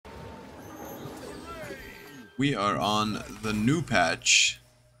We are on the new patch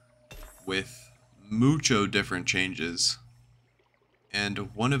with mucho different changes.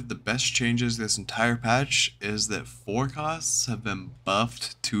 And one of the best changes this entire patch is that forecasts have been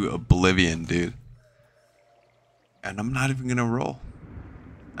buffed to oblivion, dude. And I'm not even gonna roll.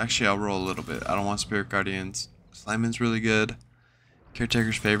 Actually, I'll roll a little bit. I don't want Spirit Guardians. Slimon's really good.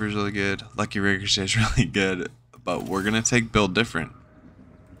 Caretaker's Favor is really good. Lucky Ricochet is really good. But we're gonna take build different.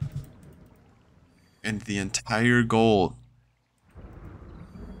 And the entire goal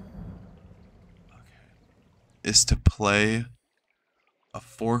is to play a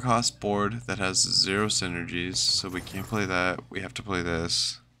 4-cost board that has 0 synergies, so we can't play that. We have to play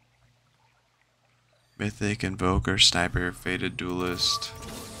this. Mythic, Invoker, Sniper, Fated Duelist.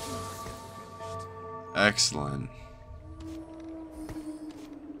 Excellent.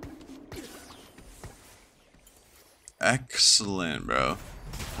 Excellent, bro.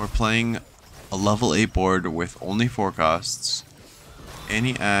 We're playing a level 8 board with only 4 costs.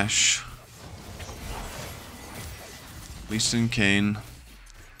 Annie Ashe. Lee Sin Kane.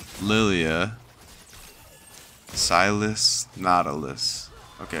 Lilia. Silas. Nautilus.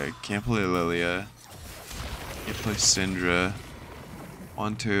 Okay, can't play Lilia. Can't play Syndra.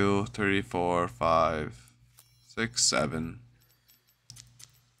 1, 2, 3, 4, 5, 6, 7.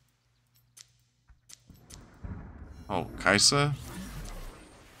 Oh, Kaisa?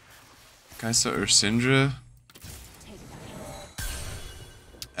 Kaisa or Syndra?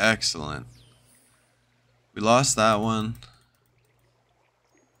 Excellent. We lost that one.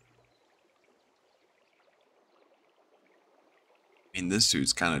 I mean, this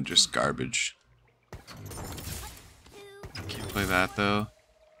suit's kind of just garbage. Can't play that though.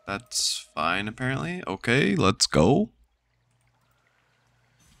 That's fine apparently. Okay, let's go.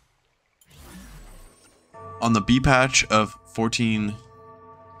 On the B patch of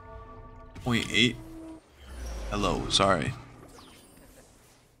 14.8. Hello, sorry.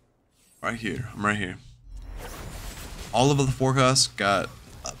 Right here, I'm right here. All of the forecasts got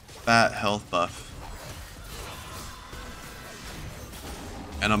a fat health buff.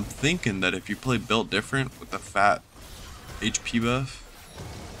 And I'm thinking that if you play built different with a fat HP buff,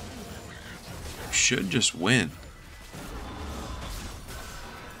 you should just win.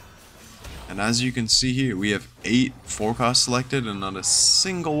 And as you can see here, we have 8 forecasts selected and not a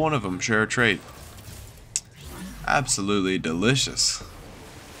single one of them share a trait. Absolutely delicious.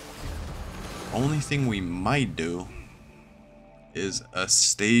 Only thing we might do is a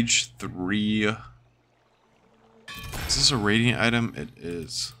stage 3. Is this a radiant item? It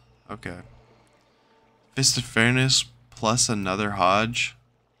is. Okay. Fist of Fairness plus another Hodge.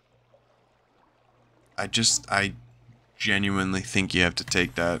 I genuinely think you have to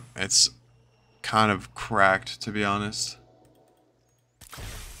take that. It's kind of cracked, to be honest.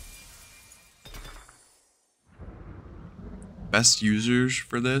 Best users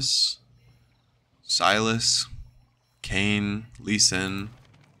for this: Silas, Kane, Lee Sin.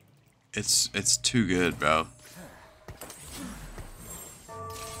 It's too good, bro.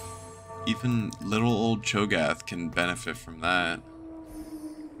 Even little old Cho'Gath can benefit from that.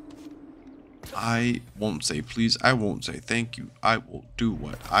 I won't say please, I won't say thank you. I will do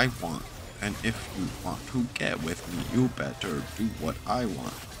what I want. And if you want to get with me, you better do what I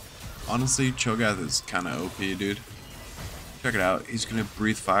want. Honestly, Cho'Gath is kind of OP, dude. Check it out. He's gonna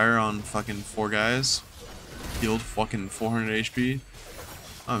breathe fire on fucking 4 guys. Healed fucking 400 HP.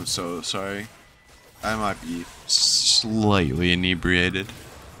 I'm so sorry. I might be slightly inebriated.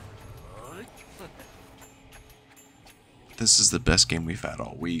 This is the best game we've had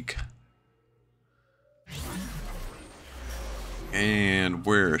all week. And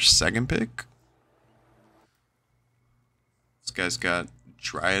we're second pick. This guy's got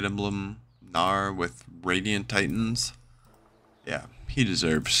Dryad Emblem, Gnar with Radiant Titans. Yeah, he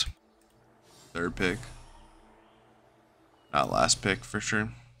deserves third pick. Not last pick for sure.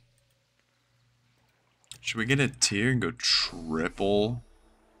 Should we get a tier and go triple?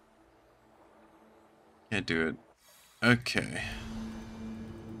 Can't do it. Okay.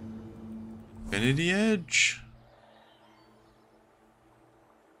 Infinity Edge?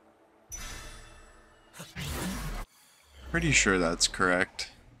 Pretty sure that's correct.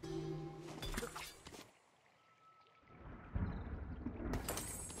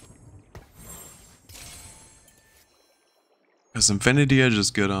 Because Infinity Edge is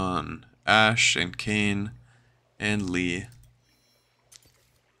good on Ashe and Kane and Lee.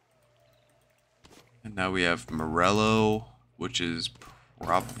 And now we have Morello, which is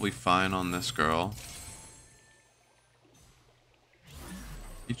probably fine on this girl.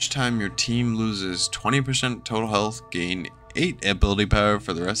 Each time your team loses 20% total health, gain 8 ability power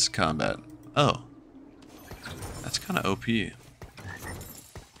for the rest of combat. Oh. That's kind of OP.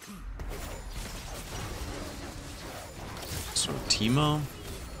 So Teemo,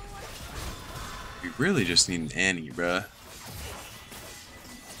 we really just need an Annie, bruh.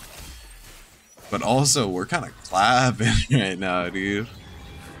 But also, we're kind of clapping right now, dude.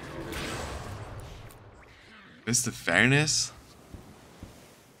 Fist of Fairness?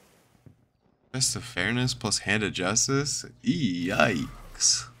 Fist of Fairness plus Hand of Justice?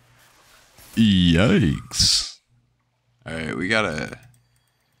 Yikes. Yikes. Alright, we gotta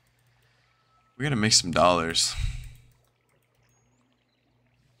make some dollars.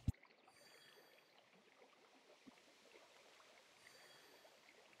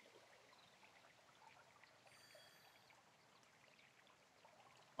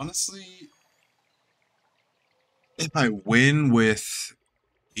 Honestly, if I win with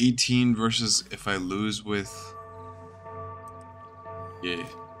 18 versus if I lose with... Yeah.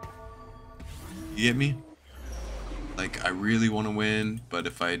 You get me? Like, I really want to win, but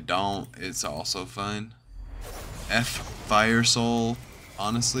if I don't, it's also fine. F Fire Soul.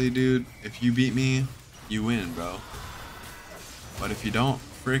 Honestly, dude, if you beat me, you win, bro. But if you don't,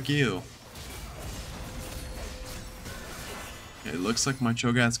 frick you. It looks like my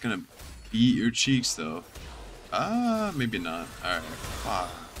Cho'Gath's gonna beat your cheeks, though. Maybe not. Alright. Fuck.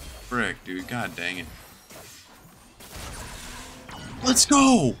 Frick, dude. God dang it. Let's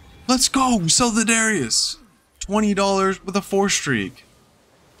go! Let's go! Sell the Darius! $20 with a 4 streak.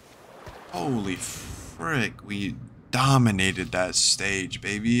 Holy frick. We dominated that stage,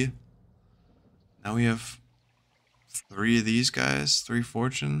 baby. Now we have 3 of these guys. 3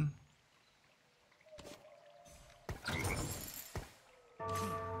 fortune.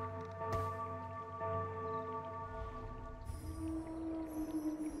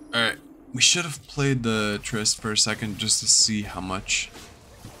 Alright, we should have played the Trist for a second just to see how much.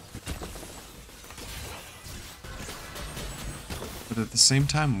 But at the same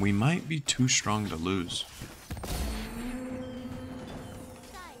time, we might be too strong to lose.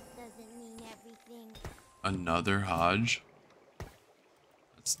 Another Hodge?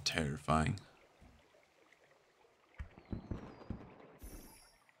 That's terrifying.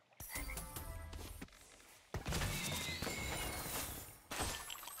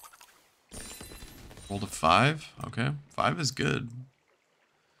 Rolled a 5? Okay. 5 is good.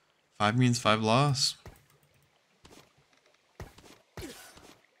 5 means 5 loss.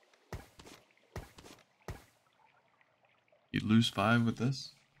 You lose 5 with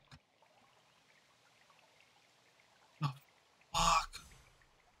this? Oh, fuck.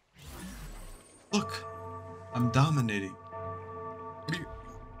 Look. I'm dominating. What do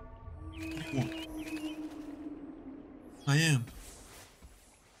you want? I am.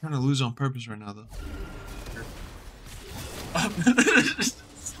 I'm trying to lose on purpose right now, though.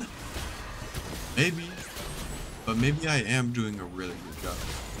 Maybe. But maybe I am doing a really good job.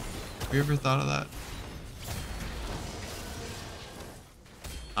 Have you ever thought of that?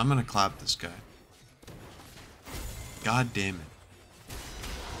 I'm gonna clap this guy. God damn it.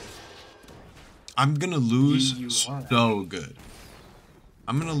 I'm gonna lose so good.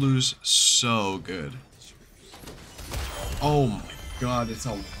 I'm gonna lose so good. Oh my god, it's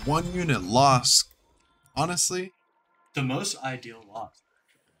a 1 unit loss. Honestly, the most ideal loss.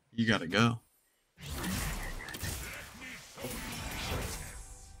 You gotta go.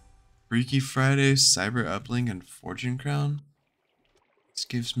 Freaky Friday, Cyber Uplink, and Fortune Crown. This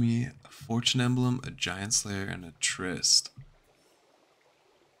gives me a Fortune Emblem, a Giant Slayer, and a Trist.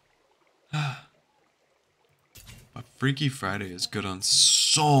 But Freaky Friday is good on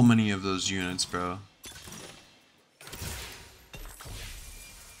so many of those units, bro.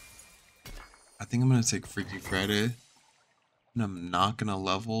 I think I'm gonna take Freaky Friday, and I'm not gonna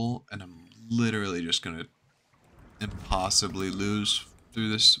level, and I'm literally just gonna impossibly lose through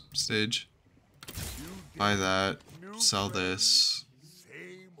this stage. Buy that, sell this,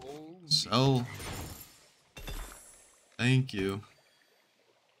 sell. Thank you.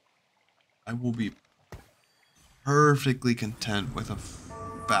 I will be perfectly content with a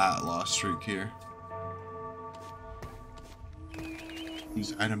fat loss streak here.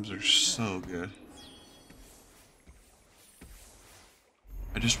 These items are so good.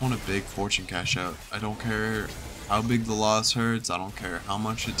 I just want a big fortune cash out. I don't care how big the loss hurts. I don't care how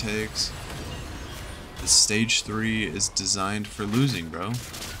much it takes. The stage 3 is designed for losing, bro.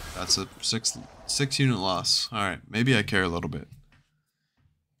 That's a six unit loss. Alright, maybe I care a little bit.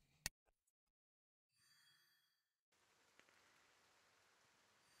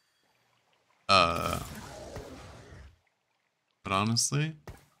 But honestly,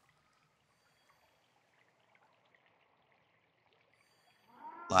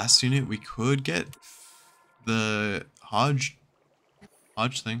 last unit we could get The Hodge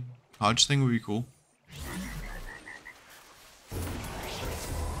thing. Hodge thing would be cool.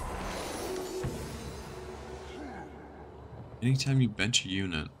 Anytime you bench a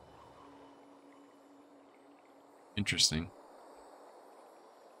unit. Interesting.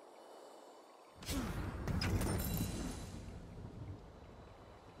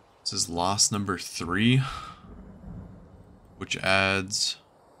 This is loss number 3, which adds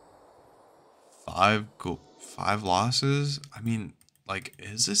 5 losses. I mean, like,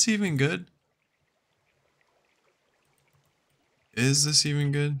 is this even good? Is this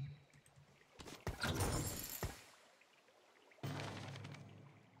even good? I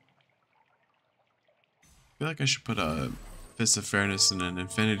feel like I should put a Fist of Fairness and an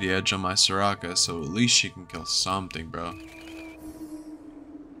Infinity Edge on my Soraka, so at least she can kill something, bro.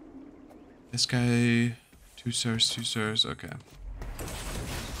 This guy, 2 stars, 2 stars, okay.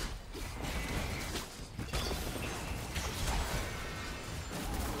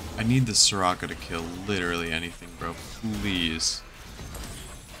 I need the Soraka to kill literally anything, bro. Please.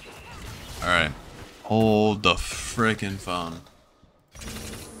 Alright. Hold the frickin' phone.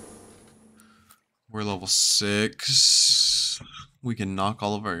 We're level 6. We can knock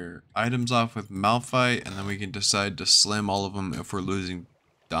all of our items off with Malphite, and then we can decide to slam all of them if we're losing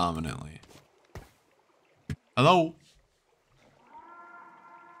dominantly. Hello?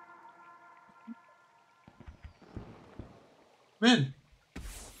 Man.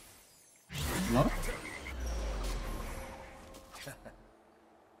 Hello?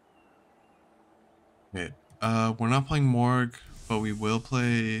 Okay, we're not playing Morg, but we will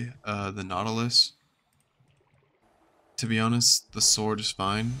play the Nautilus. To be honest, the sword is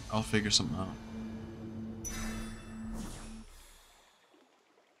fine. I'll figure something out.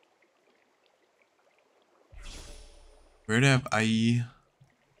 We're to have IE,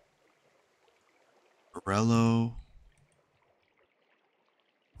 Rello.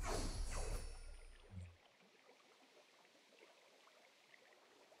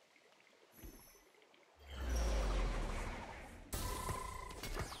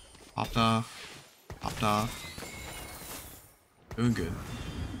 Popped off. Doing good.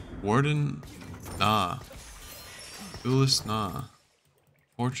 Warden, nah. Duelist, nah.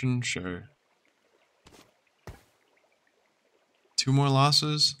 Fortune, sure. 2 more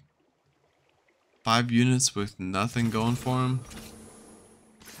losses. 5 units with nothing going for them.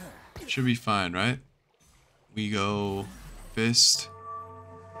 Should be fine, right? We go Fist,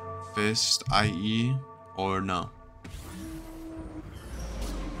 IE, or no.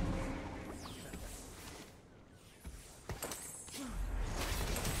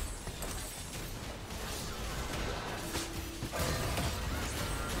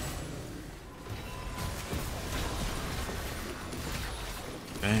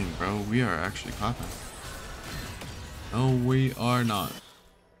 Dang, bro, we are actually clapping. No, we are not.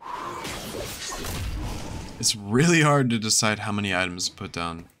 It's really hard to decide how many items to put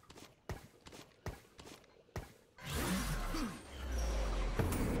down.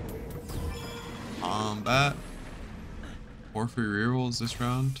 Combat. Warfare rerolls this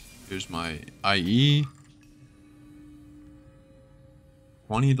round. Here's my IE.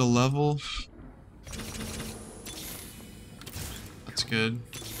 20 to level. That's good.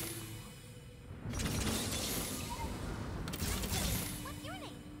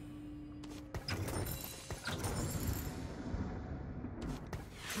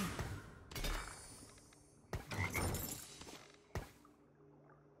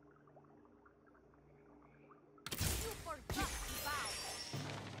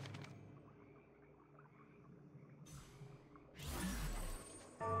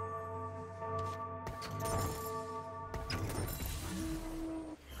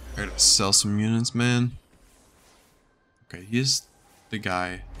 I gotta sell some units, man. Okay, he's the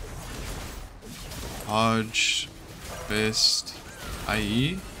guy. Hodge, Fist,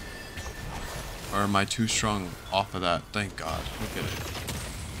 IE? Or am I too strong off of that? Thank God. Look at it.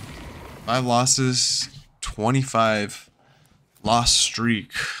 5 losses, 25 loss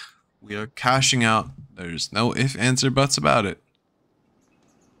streak. We are cashing out. There's no if, ands, or buts about it.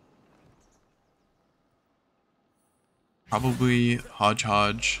 Probably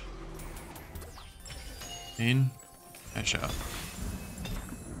Hodge. Pain. Cash out.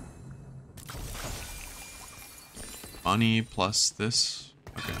 Money plus this.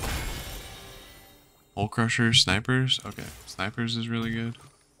 Okay. Hole Crusher, Snipers. Okay. Snipers is really good.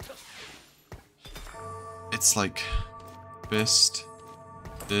 It's like Fist,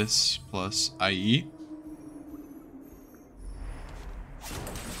 this plus IE.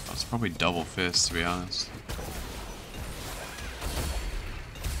 Oh, it's probably double Fist, to be honest.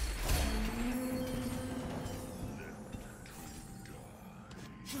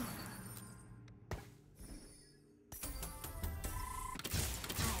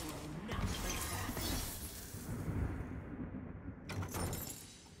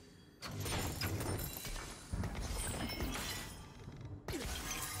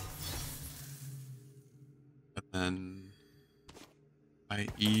 then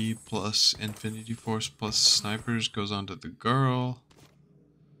IE plus Infinity Force plus snipers goes on to the girl.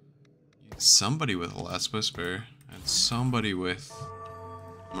 Need somebody with Last Whisper and somebody with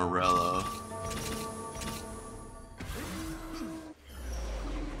Morello.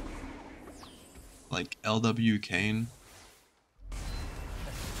 Like LW Kane.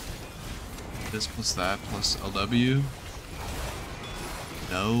 This plus that plus LW.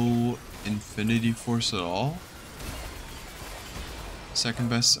 No Infinity Force at all. Second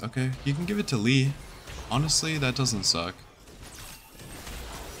best. Okay, you can give it to Lee. Honestly, that doesn't suck.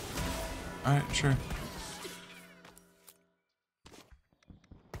 Alright, sure.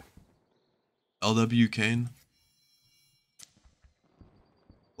 LW Kane.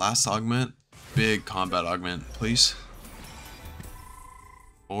 Last augment. Big combat augment, please.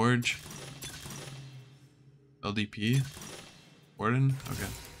 Forge. LDP. Warden? Okay.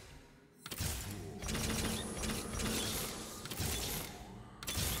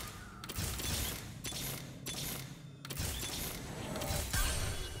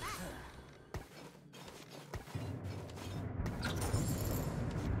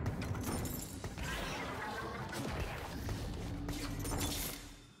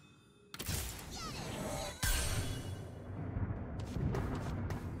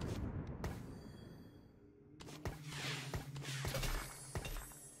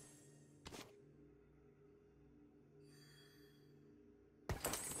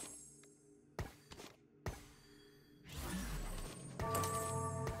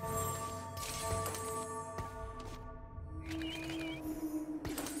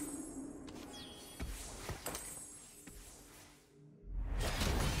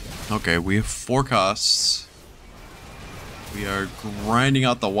 Okay, we have 4 costs. We are grinding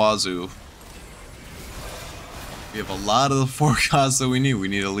out the wazoo. We have a lot of the 4 costs that we need. We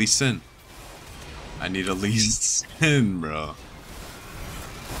need a Lee Sin. I need a Lee Sin, bro.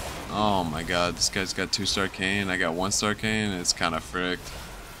 Oh my god, this guy's got 2-star Kane. I got 1-star Kane. It's kind of fricked.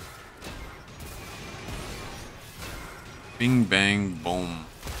 Bing, bang, boom.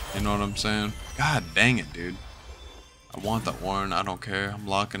 You know what I'm saying? God dang it, dude. I want the Ornn. I don't care. I'm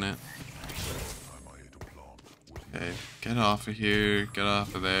locking it. Okay, get off of here. Get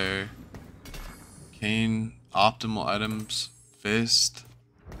off of there. Kane, optimal items. Fist.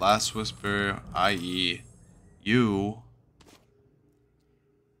 Last Whisper. IE. You.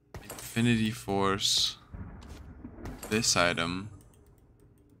 Infinity Force. This item.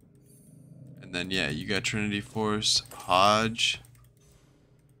 And then, yeah, you got Trinity Force. Hodge.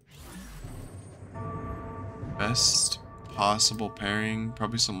 Best possible pairing,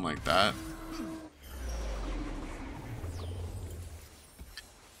 probably something like that.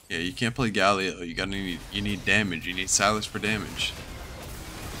 Yeah, you can't play Galio. You need damage. You need Silas for damage.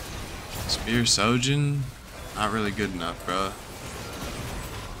 Spear Sojin, not really good enough, bro.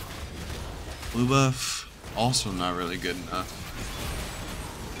 Blue buff, also not really good enough.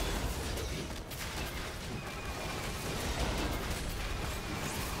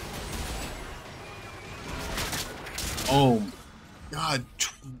 Oh god,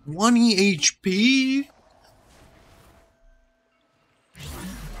 20 HP?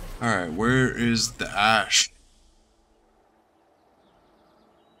 Alright, where is the Ash?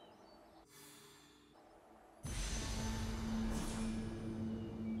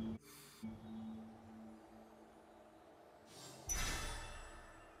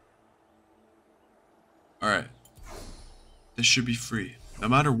 Alright. This should be free. No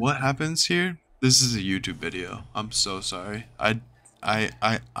matter what happens here, this is a YouTube video. I'm so sorry. I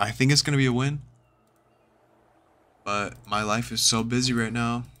think it's gonna be a win. But my life is so busy right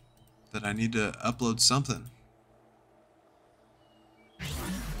now that I need to upload something.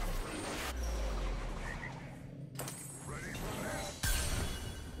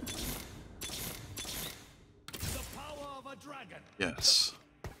 Yes.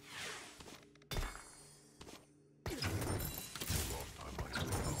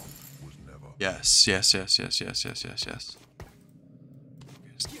 Yes.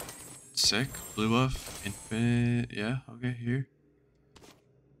 Sick. Blue buff. Infinite. Yeah, okay, here.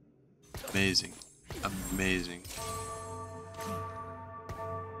 Amazing. Amazing.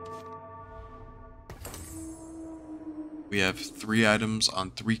 We have 3 items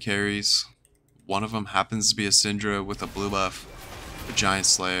on 3 carries. One of them happens to be a Syndra with a blue buff, a Giant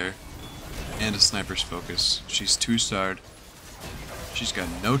Slayer, and a Sniper's Focus. She's 2-starred. She's got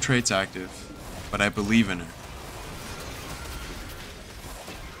no traits active, but I believe in her.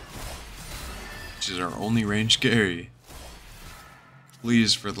 She's our only ranged carry.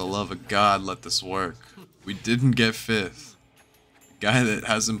 Please, for the love of God, let this work. We didn't get 5th. The guy that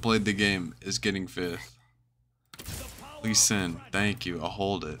hasn't played the game is getting 5th. Please send. Thank you. I'll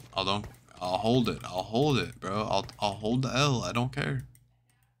hold it. I'll hold it. I'll hold it, bro. I'll hold the L. I don't care.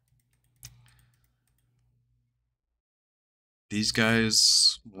 These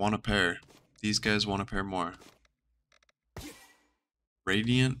guys want a pair. These guys want a pair more.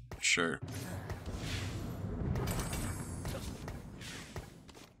 Radiant? Sure.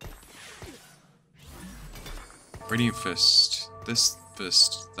 Radiant fist. This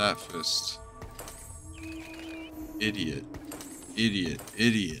fist. That fist. Idiot. Idiot.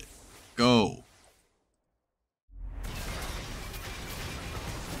 Idiot. Go.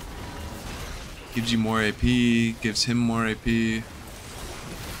 Gives you more AP. Gives him more AP.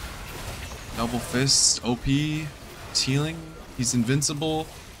 Double fist. OP. He's healing. He's invincible.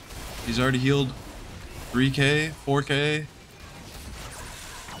 He's already healed 3k. 4k.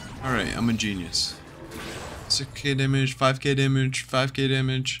 Alright, I'm a genius. 6k damage. 5k damage. 5k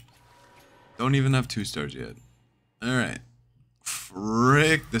damage. Don't even have 2 stars yet. Alright.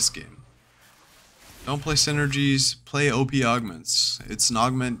 Frick this game. Don't play synergies, play OP augments. It's an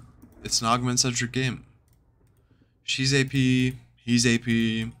augment centric game. She's AP, he's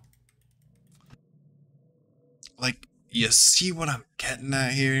AP. Like, you see what I'm getting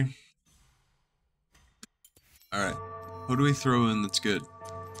at here? Alright. Who do we throw in that's good?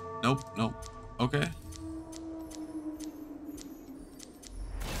 Nope, nope. Okay.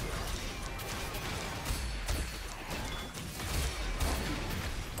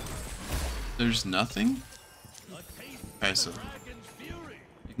 There's nothing? Kaisa.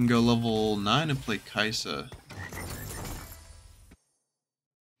 You can go level 9 and play Kaisa.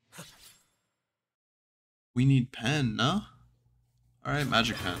 We need pen, no? Alright,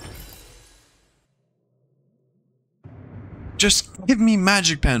 magic pen. Just give me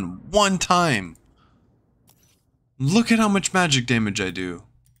magic pen one time! Look at how much magic damage I do.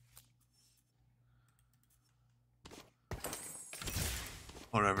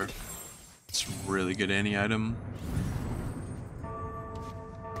 Whatever. It's a really good anti-item.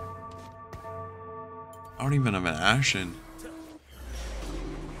 I don't even have an Ashen.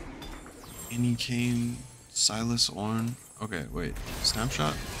 Any Kane, Silas Orn. Okay, wait.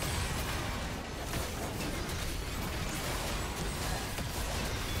 Snapshot?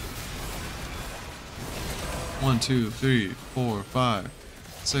 One, 2, 3, 4, 5,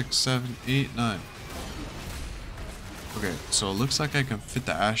 6, 7, 8, 9. Okay, so it looks like I can fit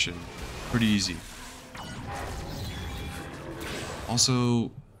the Ashen pretty easy.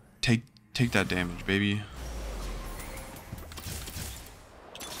 Also, take that damage, baby.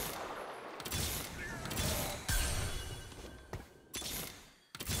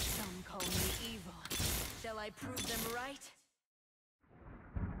 Some call me evil. Shall I prove them right?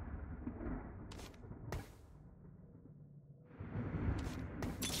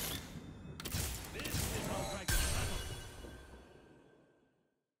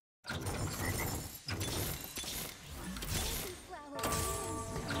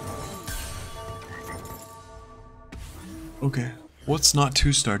 Okay, what's not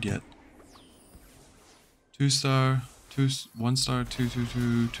 2-starred yet? 2-star, 1-star, 2, 2,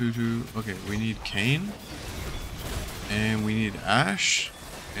 2, 2, 2. Okay, we need Kane. And we need Ashe.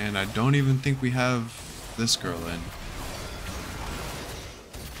 And I don't even think we have this girl in.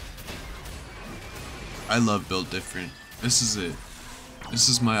 I love build different. This is it. This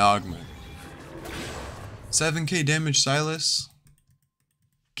is my augment. 7k damage Silas.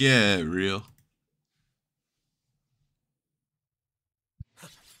 Get real.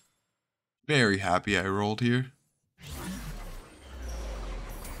 Very happy I rolled here.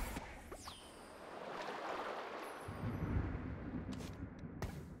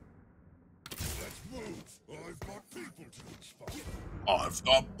 I've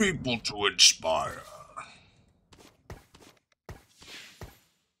got people to inspire.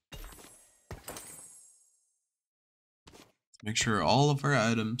 Make sure all of our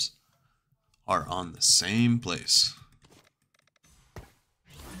items are on the same place.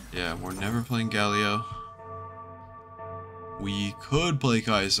 Yeah, we're never playing Galio. We could play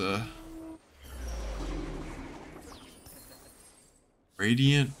Kaisa.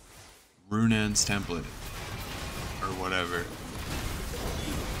 Radiant Runan's template. Or whatever.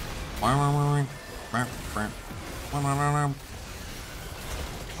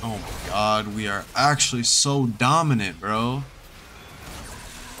 Oh my god, we are actually so dominant, bro.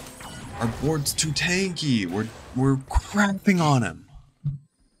 Our board's too tanky. We're cramping on him.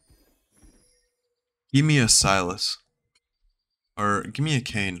 Give me a Silas. Or give me a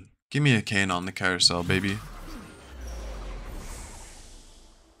Kane. Give me a Kane on the carousel, baby.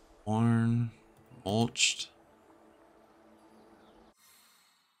 Orn. Mulched.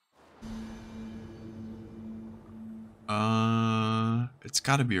 It's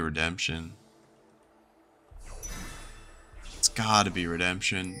gotta be redemption. It's gotta be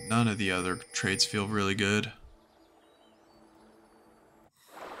redemption. None of the other traits feel really good.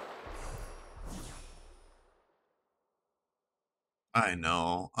 I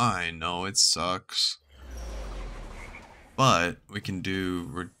know, it sucks. But we can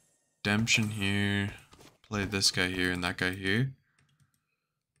do redemption here, play this guy here and that guy here.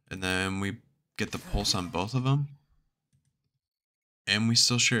 And then we get the pulse on both of them. And we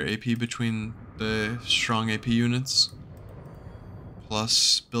still share AP between the strong AP units.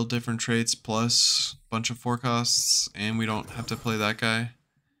 Plus build different traits, plus bunch of forecasts, and we don't have to play that guy.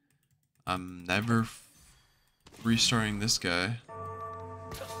 I'm never restarting this guy.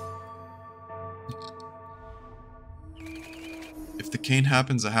 If the cane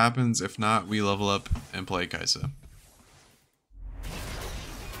happens, it happens. If not, we level up and play Kaisa.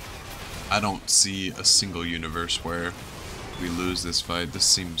 I don't see a single universe where we lose this fight. This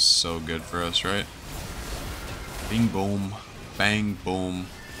seems so good for us, right? Bing boom. Bang boom.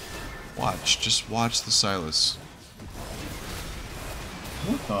 Watch. Just watch the Silas.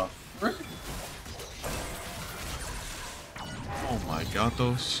 What the frick? Oh my god,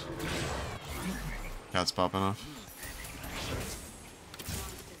 those. Cat's popping off.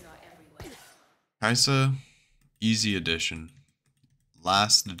 Kaisa, easy addition.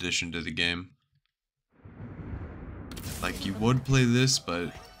 Last addition to the game. Like, you would play this,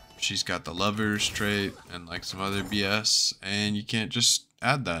 but she's got the lovers trait and like some other BS, and you can't just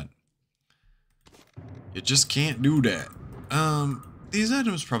add that. You just can't do that. These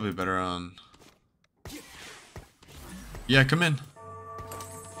items probably better on. Yeah, come in.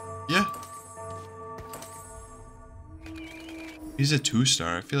 Yeah. He's a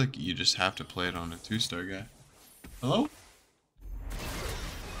 2-star. I feel like you just have to play it on a 2-star guy. Hello?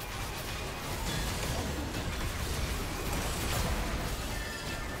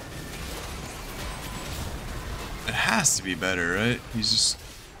 It has to be better, right? He's just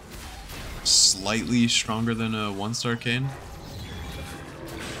slightly stronger than a 1-star cane.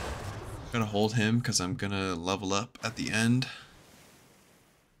 Gotta hold him because I'm gonna level up at the end.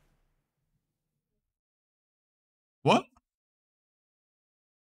 What?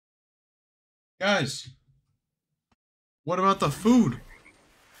 Guys, what about the food?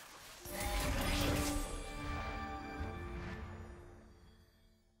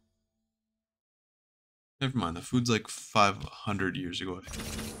 Never mind, the food's like 500 years ago.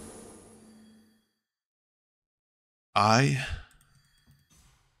 I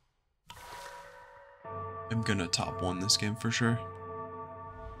am gonna top 1 this game for sure.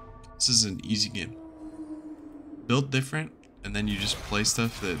 This is an easy game. Built different, and then you just play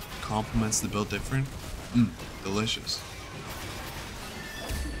stuff that complements the build different. Delicious.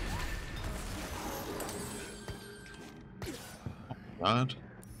 Oh my god.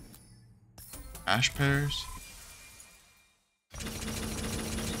 Ash pears.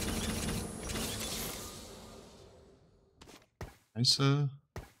 Nice.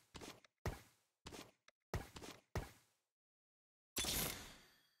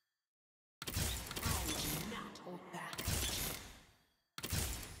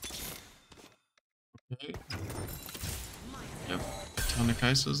 Okay. Yep, a ton of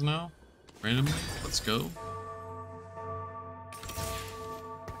Kaisas now. Randomly. Let's go.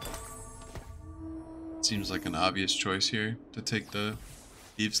 Seems like an obvious choice here to take the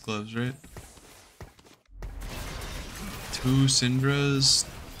Thieves' Gloves, right? 2 Syndras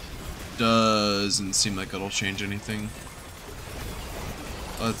doesn't seem like it'll change anything.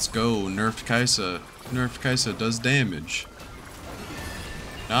 Let's go. Nerfed Kaisa. Nerfed Kaisa does damage.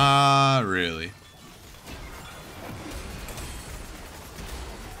 Not really.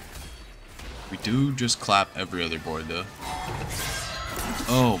 We do just clap every other board though.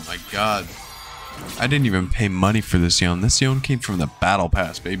 Oh my god. I didn't even pay money for this Yone. This Yone came from the battle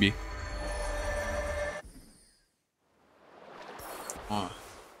pass, baby. Oh.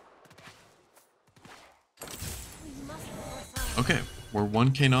 Okay, we're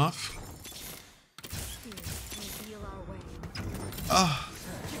 1 cane off. Ah.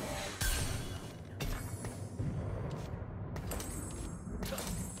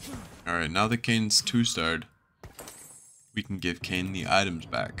 Alright, now that Kane's 2-starred, we can give Kane the items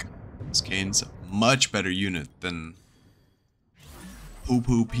back. This Kane's a much better unit than Poo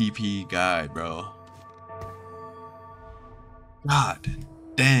Poo PP guy, bro. God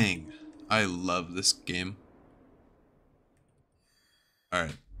dang. I love this game.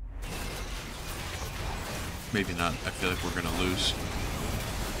 Alright. Maybe not. I feel like we're gonna lose.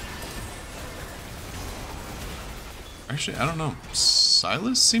 Actually, I don't know.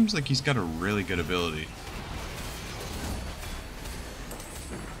 Silas seems like he's got a really good ability.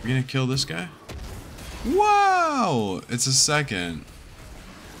 We gonna kill this guy? Wow! It's a second.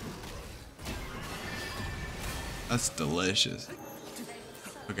 That's delicious.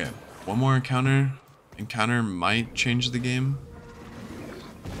 Okay, one more encounter. Encounter might change the game.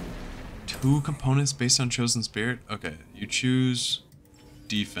 2 components based on chosen spirit. Okay, you choose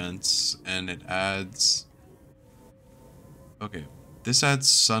defense and it adds. Okay, this adds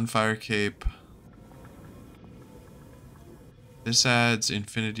Sunfire Cape. This adds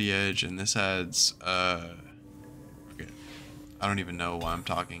Infinity Edge, and this adds okay, I don't even know why I'm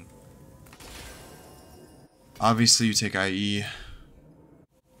talking. Obviously, you take IE.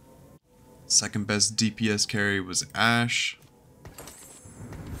 Second best DPS carry was Ashe.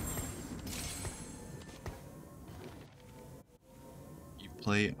 You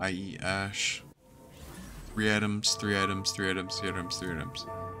play IE Ashe. 3 items, 3 items, 3 items, 3 items, 3 items.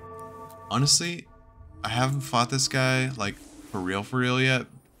 Honestly, I haven't fought this guy like for real yet,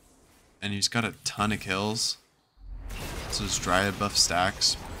 and he's got a ton of kills, so his Dryad buff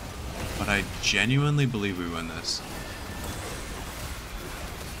stacks, but I genuinely believe we win this.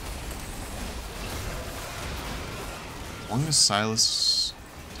 As long as Silas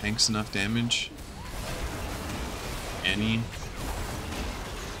tanks enough damage. Annie.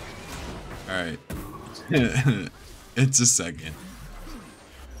 Alright. It's a second.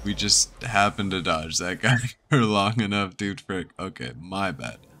 We just happened to dodge that guy for long enough, dude. Frick. Okay, my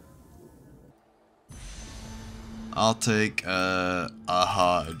bad. I'll take a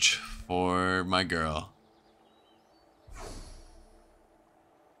Hodge for my girl.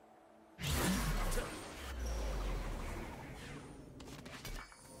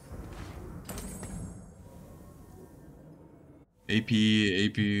 AP,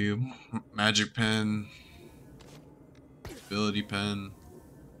 magic pen, ability pen.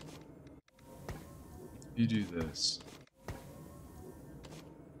 You do this.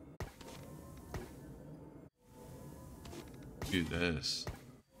 Do this.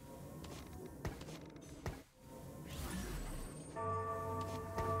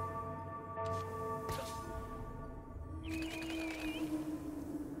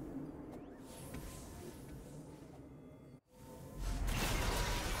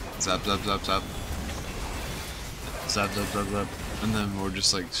 Zap, zap, zap, zap. Zap, zap, zap, zap. And then we're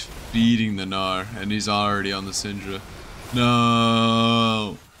just like feeding the Gnar, and he's already on the Syndra.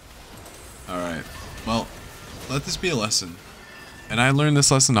 No! Alright. Well, let this be a lesson. And I learned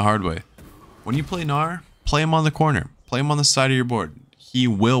this lesson the hard way. When you play Gnar, play him on the corner. Play him on the side of your board. He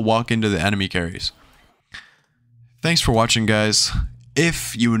will walk into the enemy carries. Thanks for watching, guys.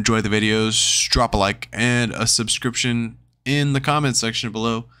 If you enjoy the videos, drop a like and a subscription in the comment section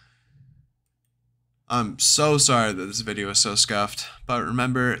below. I'm so sorry that this video is so scuffed, but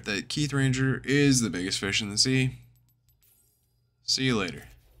remember that Keith Ranger is the biggest fish in the sea. See you later.